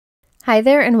Hi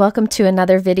there and welcome to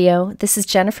another video. This is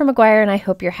Jennifer McGuire and I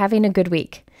hope you're having a good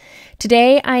week.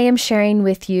 Today I am sharing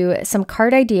with you some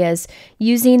card ideas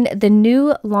using the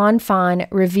new Lawn Fawn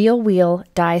Reveal Wheel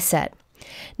die set.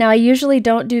 Now I usually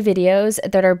don't do videos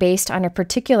that are based on a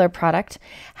particular product.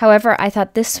 However, I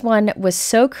thought this one was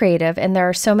so creative and there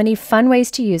are so many fun ways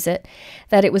to use it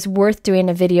that it was worth doing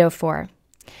a video for.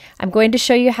 I'm going to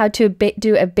show you how to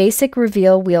do a basic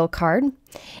reveal wheel card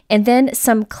and then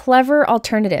some clever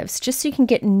alternatives just so you can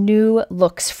get new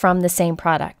looks from the same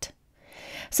product.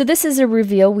 So this is a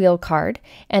reveal wheel card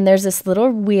and there's this little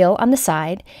wheel on the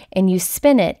side and you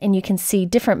spin it and you can see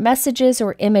different messages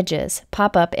or images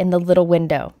pop up in the little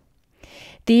window.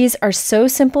 These are so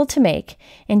simple to make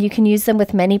and you can use them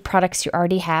with many products you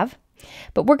already have,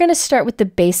 but we're going to start with the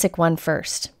basic one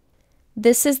first.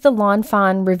 This is the Lawn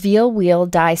Fawn Reveal Wheel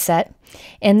die set,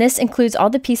 and this includes all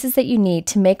the pieces that you need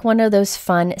to make one of those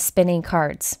fun spinning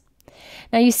cards.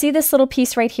 Now you see this little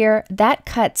piece right here, that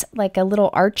cuts like a little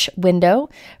arch window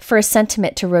for a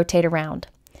sentiment to rotate around.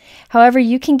 However,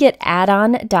 you can get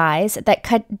add-on dies that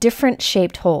cut different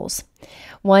shaped holes.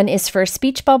 One is for a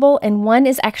speech bubble and one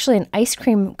is actually an ice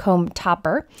cream cone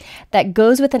topper that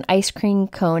goes with an ice cream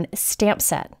cone stamp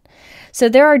set. So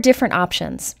there are different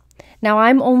options. Now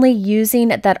I'm only using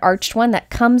that arched one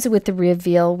that comes with the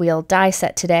Reveal Wheel die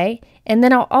set today, and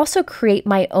then I'll also create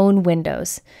my own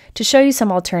windows to show you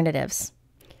some alternatives.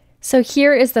 So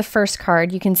here is the first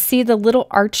card. You can see the little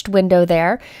arched window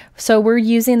there. So we're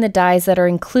using the dies that are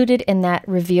included in that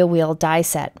Reveal Wheel die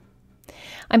set.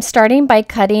 I'm starting by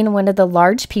cutting one of the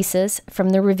large pieces from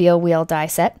the Reveal Wheel die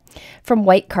set from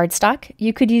white cardstock.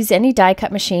 You could use any die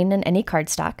cut machine and any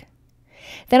cardstock.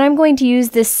 Then I'm going to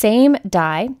use this same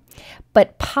die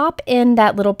but pop in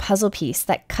that little puzzle piece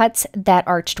that cuts that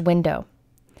arched window.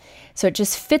 So it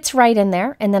just fits right in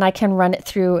there, and then I can run it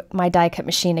through my die cut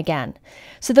machine again.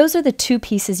 So those are the two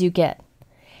pieces you get.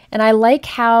 And I like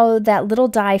how that little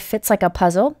die fits like a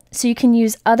puzzle, so you can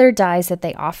use other dies that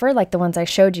they offer, like the ones I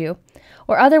showed you,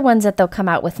 or other ones that they'll come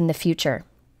out with in the future.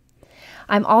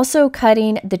 I'm also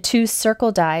cutting the two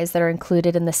circle dies that are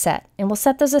included in the set, and we'll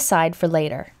set those aside for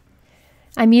later.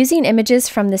 I'm using images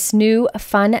from this new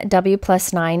Fun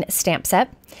W+9 stamp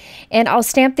set, and I'll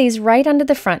stamp these right onto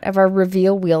the front of our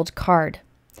Reveal Wheeled card.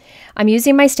 I'm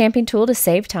using my stamping tool to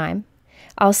save time.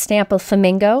 I'll stamp a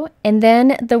flamingo and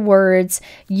then the words,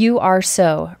 "You are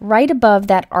so," right above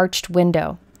that arched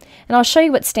window. And I'll show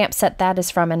you what stamp set that is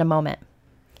from in a moment.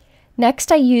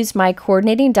 Next, I used my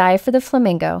coordinating die for the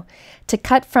flamingo to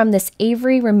cut from this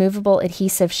Avery removable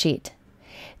adhesive sheet.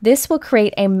 This will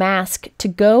create a mask to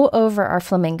go over our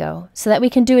flamingo so that we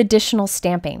can do additional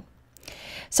stamping.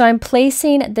 So I'm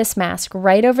placing this mask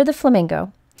right over the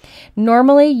flamingo.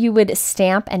 Normally you would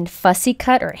stamp and fussy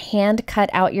cut or hand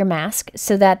cut out your mask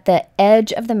so that the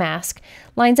edge of the mask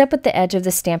lines up with the edge of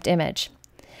the stamped image.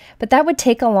 But that would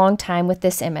take a long time with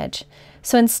this image.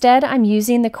 So instead I'm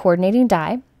using the coordinating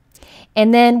die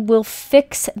and then we'll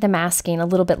fix the masking a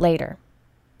little bit later.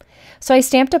 So I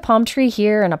stamped a palm tree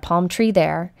here and a palm tree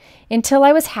there until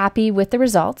I was happy with the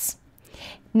results.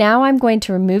 Now I'm going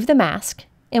to remove the mask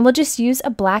and we'll just use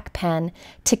a black pen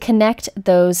to connect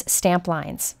those stamp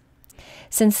lines.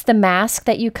 Since the mask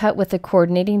that you cut with the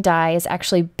coordinating die is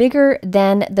actually bigger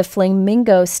than the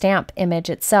flamingo stamp image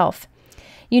itself,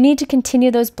 you need to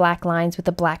continue those black lines with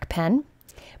a black pen,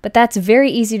 but that's very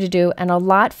easy to do and a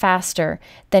lot faster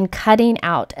than cutting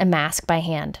out a mask by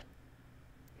hand.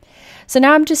 So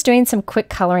now I'm just doing some quick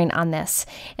coloring on this,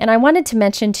 and I wanted to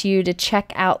mention to you to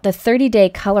check out the 30-day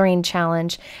coloring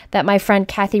challenge that my friend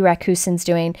Kathy Rakusin's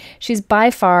doing. She's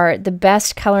by far the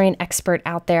best coloring expert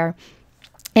out there,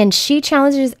 and she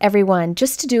challenges everyone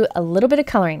just to do a little bit of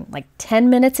coloring, like 10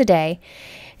 minutes a day,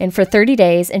 and for 30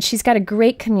 days, and she's got a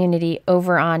great community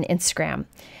over on Instagram.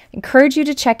 I encourage you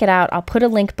to check it out. I'll put a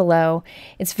link below.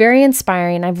 It's very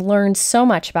inspiring. I've learned so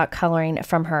much about coloring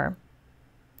from her.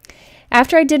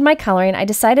 After I did my coloring, I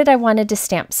decided I wanted to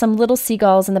stamp some little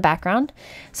seagulls in the background.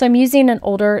 So I'm using an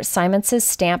older Simon's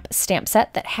stamp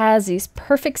set that has these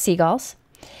perfect seagulls.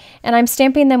 And I'm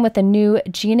stamping them with a new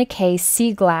Gina K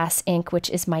Sea Glass ink, which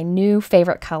is my new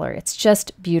favorite color. It's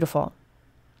just beautiful.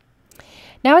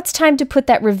 Now it's time to put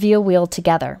that reveal wheel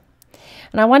together.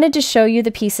 And I wanted to show you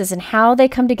the pieces and how they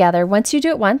come together. Once you do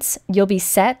it once, you'll be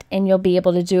set and you'll be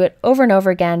able to do it over and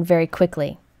over again very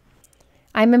quickly.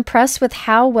 I'm impressed with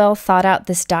how well thought out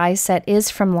this die set is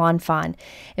from Lawn Fawn.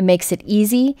 It makes it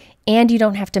easy and you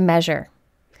don't have to measure.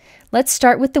 Let's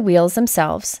start with the wheels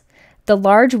themselves. The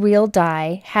large wheel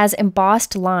die has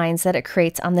embossed lines that it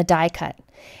creates on the die cut,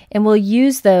 and we'll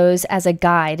use those as a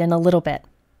guide in a little bit.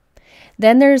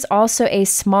 Then there's also a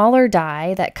smaller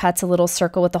die that cuts a little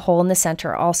circle with a hole in the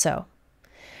center also.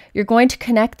 You're going to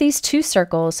connect these two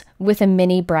circles with a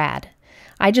mini brad.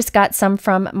 I just got some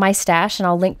from my stash, and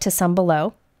I'll link to some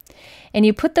below. And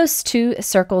you put those two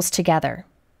circles together.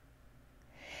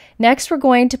 Next, we're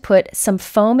going to put some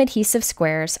foam adhesive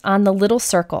squares on the little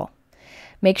circle.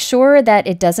 Make sure that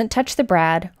it doesn't touch the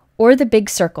brad or the big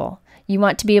circle. You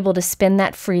want to be able to spin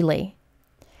that freely.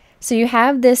 So you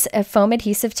have this foam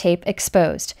adhesive tape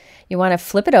exposed. You want to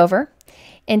flip it over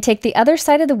and take the other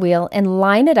side of the wheel and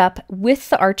line it up with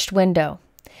the arched window.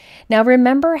 Now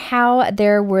remember how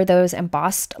there were those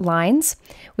embossed lines?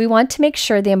 We want to make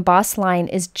sure the embossed line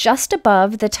is just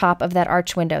above the top of that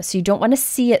arch window, so you don't want to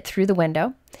see it through the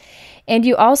window. And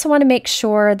you also want to make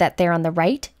sure that they're on the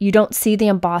right. You don't see the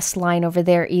embossed line over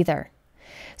there either.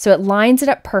 So it lines it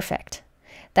up perfect.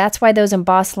 That's why those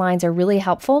embossed lines are really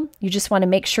helpful. You just want to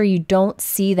make sure you don't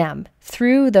see them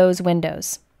through those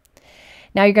windows.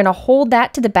 Now you're going to hold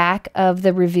that to the back of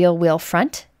the reveal wheel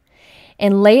front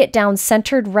and lay it down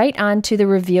centered right onto the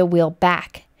reveal wheel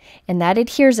back. And that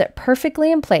adheres it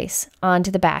perfectly in place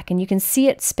onto the back, and you can see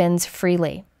it spins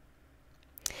freely.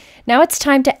 Now it's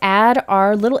time to add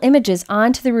our little images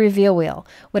onto the reveal wheel,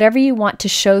 whatever you want to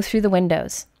show through the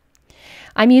windows.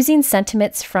 I'm using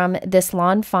sentiments from this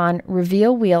Lawn Fawn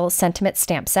reveal wheel sentiment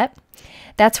stamp set.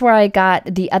 That's where I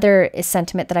got the other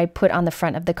sentiment that I put on the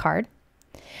front of the card.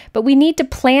 But we need to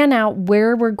plan out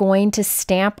where we're going to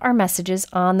stamp our messages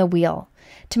on the wheel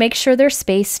to make sure they're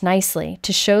spaced nicely,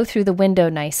 to show through the window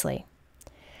nicely.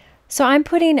 So I'm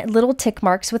putting little tick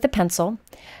marks with a pencil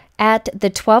at the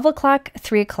 12 o'clock,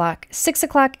 3 o'clock, 6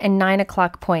 o'clock, and 9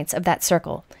 o'clock points of that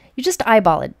circle. You just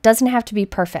eyeball it. Doesn't have to be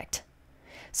perfect.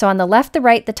 So on the left, the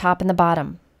right, the top, and the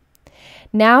bottom.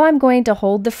 Now I'm going to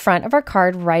hold the front of our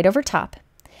card right over top,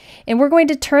 and we're going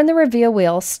to turn the reveal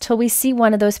wheels till we see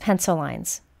one of those pencil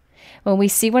lines. When we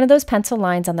see one of those pencil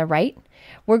lines on the right,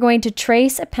 we're going to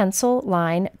trace a pencil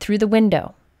line through the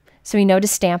window, so we know to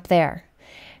stamp there.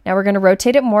 Now we're going to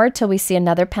rotate it more till we see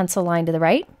another pencil line to the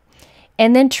right,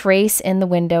 and then trace in the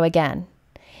window again.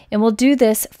 And we'll do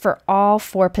this for all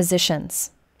 4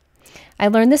 positions. I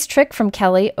learned this trick from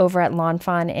Kelly over at Lawn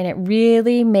Fawn, and it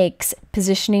really makes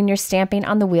positioning your stamping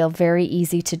on the wheel very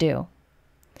easy to do.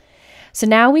 So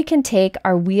now we can take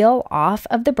our wheel off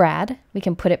of the brad, we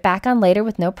can put it back on later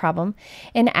with no problem,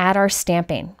 and add our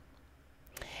stamping.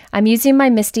 I'm using my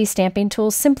MISTI stamping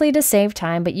tool simply to save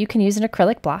time, but you can use an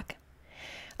acrylic block.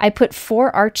 I put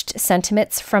 4 arched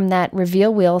sentiments from that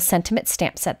reveal wheel sentiment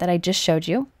stamp set that I just showed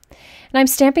you, and I'm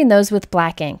stamping those with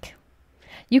black ink.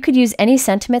 You could use any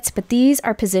sentiments, but these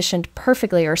are positioned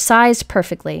perfectly or sized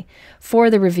perfectly for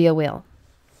the reveal wheel.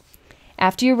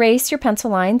 After you erase your pencil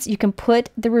lines, you can put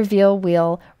the reveal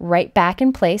wheel right back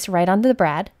in place, right onto the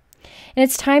brad, and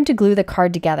it's time to glue the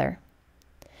card together.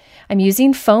 I'm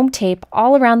using foam tape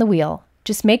all around the wheel.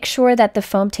 Just make sure that the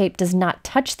foam tape does not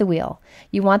touch the wheel.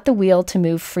 You want the wheel to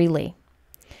move freely.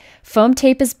 Foam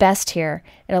tape is best here.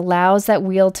 It allows that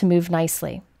wheel to move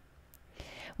nicely.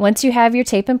 Once you have your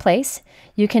tape in place,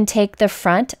 you can take the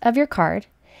front of your card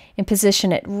and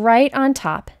position it right on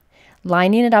top,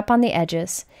 lining it up on the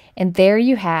edges, and there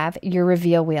you have your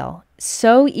reveal wheel.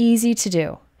 So easy to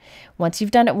do. Once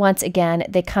you've done it once, again,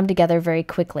 they come together very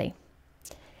quickly.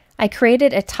 I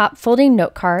created a top folding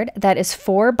note card that is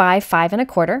 4 by 5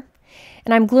 1/4,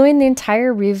 and I'm gluing the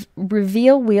entire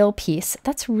reveal wheel piece,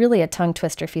 that's really a tongue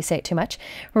twister if you say it too much,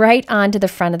 right onto the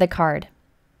front of the card.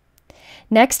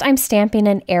 Next, I'm stamping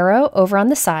an arrow over on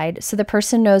the side so the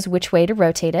person knows which way to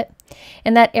rotate it,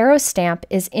 and that arrow stamp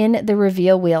is in the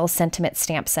reveal wheel sentiment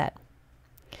stamp set.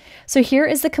 So here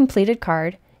is the completed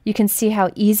card. You can see how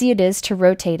easy it is to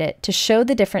rotate it to show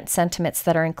the different sentiments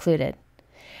that are included.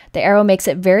 The arrow makes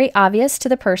it very obvious to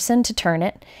the person to turn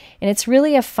it, and it's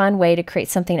really a fun way to create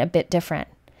something a bit different.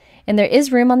 And there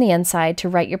is room on the inside to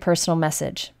write your personal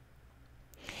message.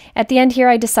 At the end here,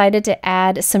 I decided to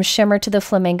add some shimmer to the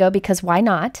flamingo because why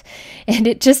not? And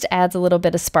it just adds a little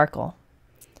bit of sparkle.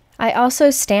 I also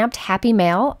stamped Happy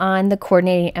Mail on the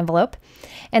coordinating envelope,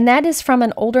 and that is from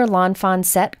an older Lawn Fawn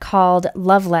set called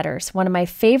Love Letters, one of my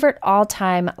favorite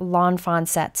all-time Lawn Fawn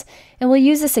sets, and we'll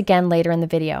use this again later in the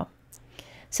video.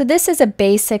 So this is a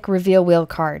basic reveal wheel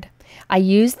card. I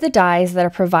used the dies that are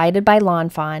provided by Lawn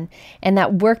Fawn and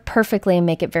that work perfectly and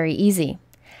make it very easy.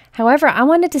 However, I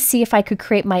wanted to see if I could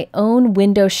create my own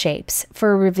window shapes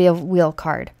for a reveal wheel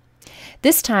card.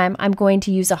 This time I'm going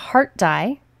to use a heart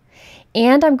die,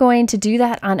 and I'm going to do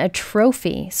that on a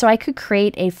trophy so I could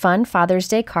create a fun Father's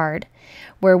Day card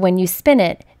where when you spin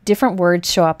it, different words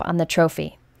show up on the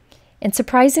trophy. And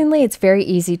surprisingly, it's very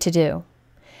easy to do.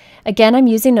 Again, I'm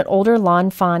using an older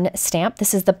Lawn Fawn stamp.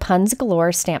 This is the Puns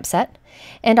Galore stamp set,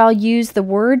 and I'll use the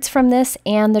words from this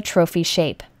and the trophy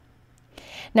shape.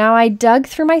 Now I dug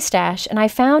through my stash and I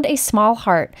found a small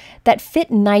heart that fit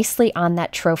nicely on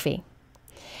that trophy.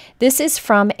 This is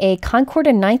from a Concord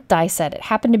and 9th die set. It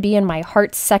happened to be in my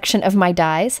hearts section of my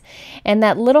dies, and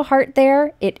that little heart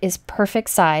there, it is perfect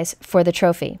size for the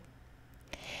trophy.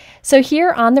 So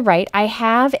here on the right, I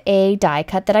have a die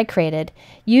cut that I created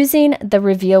using the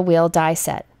Reveal Wheel die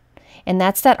set, and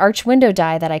that's that arch window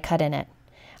die that I cut in it.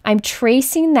 I'm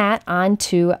tracing that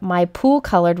onto my pool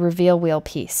colored Reveal Wheel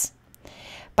piece.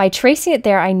 By tracing it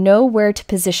there, I know where to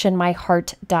position my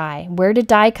heart die, where to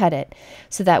die cut it,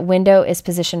 so that window is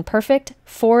positioned perfect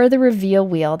for the reveal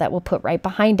wheel that we'll put right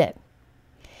behind it.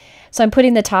 So I'm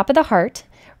putting the top of the heart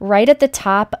right at the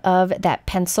top of that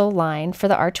pencil line for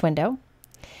the arch window.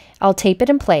 I'll tape it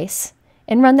in place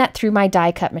and run that through my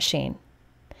die cut machine.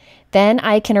 Then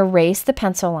I can erase the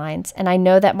pencil lines, and I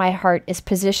know that my heart is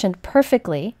positioned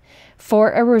perfectly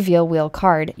for a reveal wheel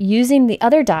card using the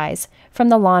other dies from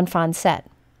the Lawn Fawn set.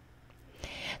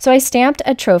 So I stamped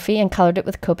a trophy and colored it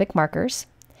with Copic markers.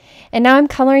 And now I'm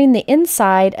coloring the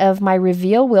inside of my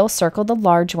reveal wheel circle, the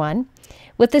large one,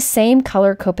 with the same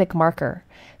color Copic marker,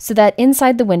 so that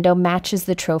inside the window matches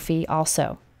the trophy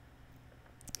also.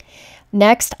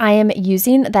 Next, I am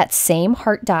using that same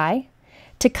heart die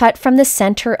to cut from the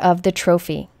center of the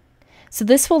trophy. So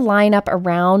this will line up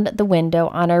around the window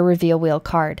on our reveal wheel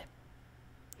card.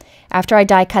 After I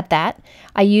die cut that,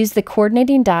 I use the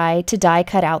coordinating die to die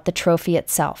cut out the trophy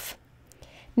itself.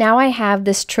 Now I have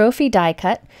this trophy die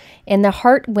cut, and the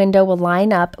heart window will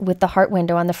line up with the heart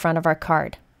window on the front of our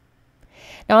card.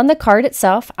 Now on the card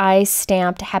itself, I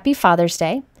stamped Happy Father's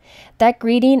Day. That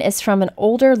greeting is from an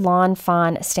older Lawn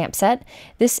Fawn stamp set.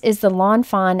 This is the Lawn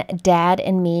Fawn Dad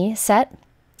and Me set.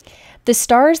 The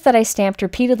stars that I stamped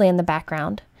repeatedly in the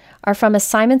background are from a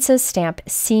Simon Says Stamp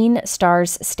Seen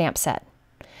Stars stamp set.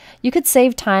 You could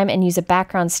save time and use a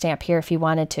background stamp here if you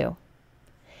wanted to.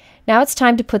 Now it's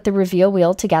time to put the reveal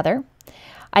wheel together.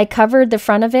 I covered the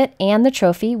front of it and the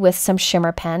trophy with some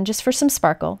shimmer pen just for some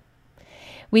sparkle.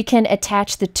 We can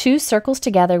attach the two circles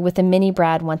together with a mini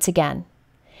brad once again.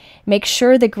 Make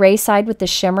sure the gray side with the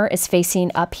shimmer is facing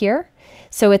up here,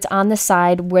 so it's on the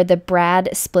side where the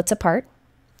brad splits apart.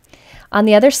 On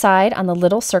the other side, on the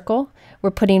little circle,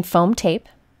 we're putting foam tape.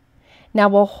 Now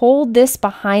we'll hold this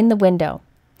behind the window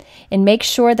and make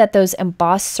sure that those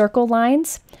embossed circle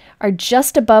lines are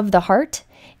just above the heart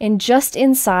and just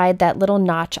inside that little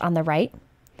notch on the right.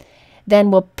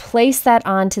 Then we'll place that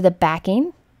onto the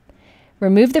backing,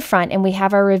 remove the front, and we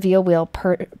have our reveal wheel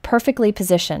perfectly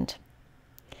positioned.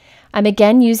 I'm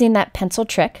again using that pencil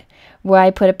trick where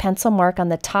I put a pencil mark on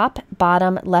the top,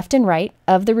 bottom, left, and right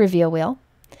of the reveal wheel.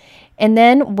 And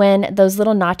then when those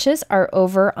little notches are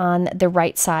over on the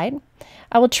right side,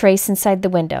 I will trace inside the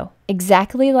window,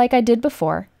 exactly like I did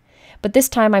before, but this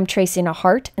time I'm tracing a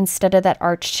heart instead of that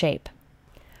arched shape.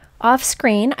 Off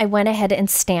screen, I went ahead and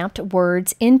stamped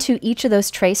words into each of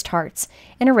those traced hearts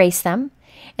and erased them,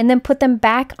 and then put them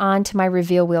back onto my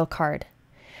reveal wheel card.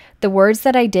 The words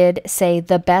that I did say,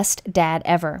 "The best dad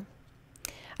ever."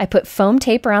 I put foam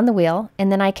tape around the wheel,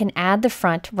 and then I can add the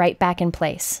front right back in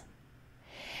place.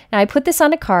 Now I put this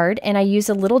on a card, and I use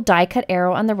a little die cut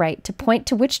arrow on the right to point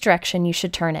to which direction you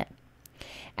should turn it.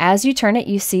 As you turn it,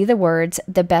 you see the words,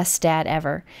 "The best dad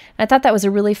ever." And I thought that was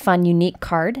a really fun, unique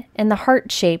card, and the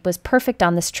heart shape was perfect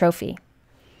on this trophy.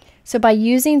 So by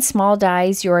using small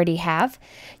dies you already have,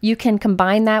 you can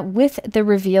combine that with the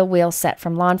reveal wheel set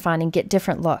from Lawn Fawn and get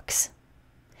different looks.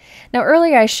 Now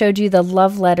earlier I showed you the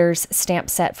Love Letters stamp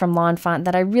set from Lawn Fawn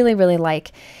that I really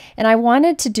like, and I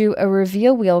wanted to do a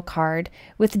reveal wheel card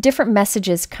with different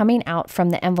messages coming out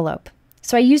from the envelope.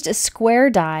 So I used a square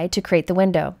die to create the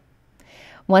window.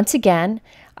 Once again,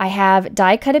 I have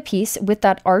die cut a piece with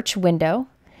that arch window.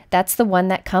 That's the one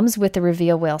that comes with the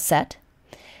reveal wheel set.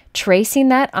 Tracing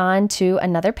that onto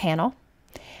another panel.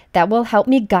 That will help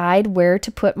me guide where to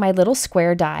put my little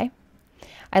square die.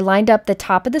 I lined up the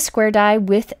top of the square die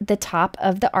with the top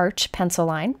of the arch pencil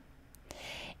line,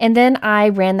 and then I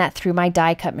ran that through my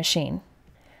die cut machine.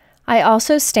 I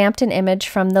also stamped an image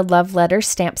from the Love Letters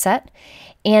stamp set,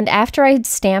 and after I had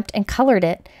stamped and colored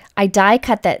it, I die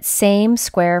cut that same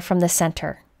square from the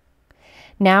center.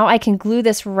 Now I can glue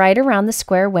this right around the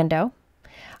square window.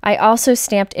 I also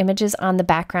stamped images on the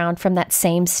background from that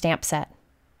same stamp set.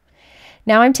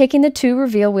 Now I'm taking the two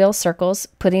reveal wheel circles,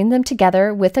 putting them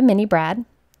together with a mini brad,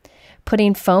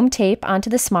 putting foam tape onto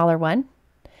the smaller one,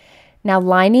 Now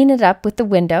lining it up with the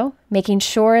window, making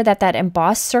sure that that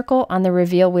embossed circle on the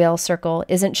reveal wheel circle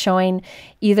isn't showing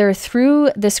either through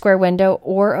the square window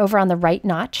or over on the right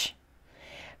notch.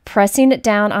 Pressing it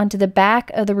down onto the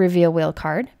back of the reveal wheel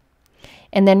card,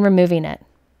 and then removing it.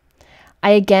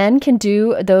 I again can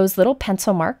do those little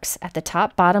pencil marks at the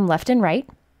top, bottom, left, and right.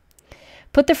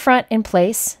 Put the front in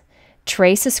place,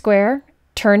 trace a square,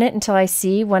 turn it until I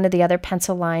see one of the other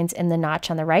pencil lines in the notch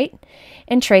on the right,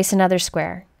 and trace another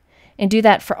square. And do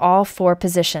that for all 4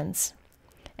 positions.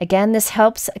 Again, this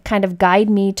helps kind of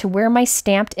guide me to where my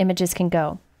stamped images can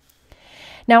go.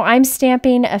 Now I'm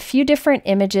stamping a few different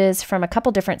images from a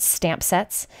couple different stamp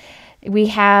sets. We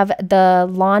have the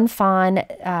Lawn Fawn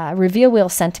reveal wheel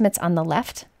sentiments on the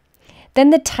left, then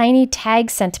the tiny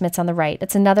tag sentiments on the right.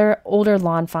 It's another older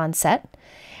Lawn Fawn set,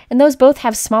 and those both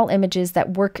have small images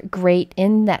that work great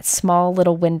in that small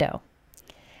little window.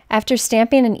 After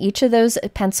stamping in each of those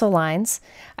pencil lines,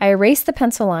 I erase the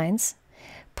pencil lines,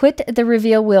 put the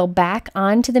reveal wheel back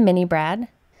onto the mini brad,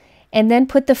 and then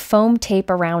put the foam tape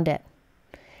around it.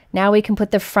 Now we can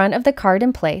put the front of the card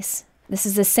in place. This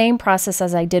is the same process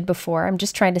as I did before. I'm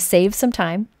just trying to save some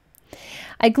time.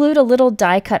 I glued a little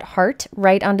die cut heart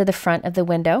right onto the front of the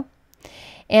window,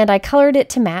 and I colored it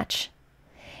to match.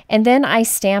 And then I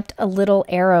stamped a little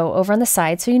arrow over on the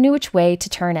side so you knew which way to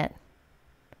turn it.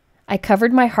 I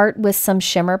covered my heart with some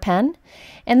shimmer pen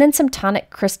and then some tonic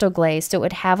crystal glaze so it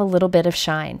would have a little bit of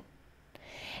shine.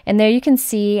 And there you can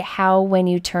see how when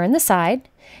you turn the side,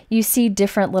 you see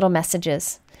different little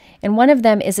messages. And one of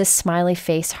them is a smiley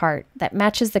face heart that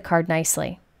matches the card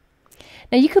nicely.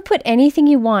 Now you could put anything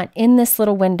you want in this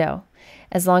little window,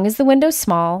 as long as the window's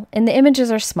small and the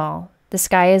images are small. The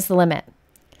sky is the limit.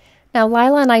 Now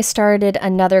Lila and I started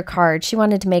another card. She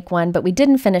wanted to make one, but we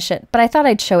didn't finish it, but I thought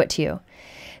I'd show it to you.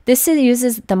 This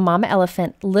uses the Mama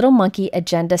Elephant Little Monkey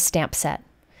Agenda stamp set.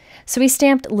 So we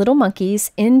stamped little monkeys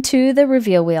into the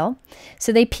reveal wheel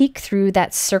so they peek through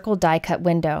that circle die cut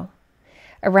window.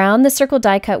 Around the circle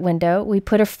die cut window, we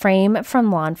put a frame from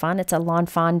Lawn Fawn. It's a Lawn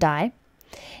Fawn die.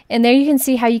 And there you can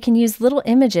see how you can use little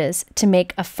images to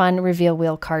make a fun reveal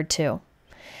wheel card too.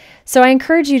 So I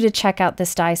encourage you to check out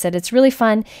this die set. It's really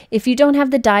fun. If you don't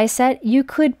have the die set, you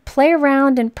could play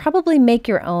around and probably make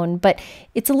your own, but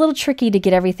it's a little tricky to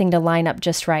get everything to line up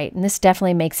just right, and this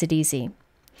definitely makes it easy.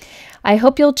 I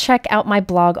hope you'll check out my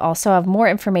blog also. I have more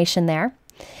information there.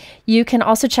 You can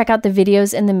also check out the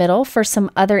videos in the middle for some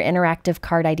other interactive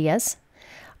card ideas.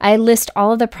 I list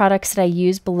all of the products that I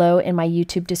use below in my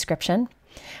YouTube description.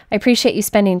 I appreciate you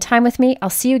spending time with me. I'll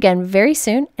see you again very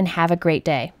soon and have a great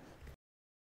day.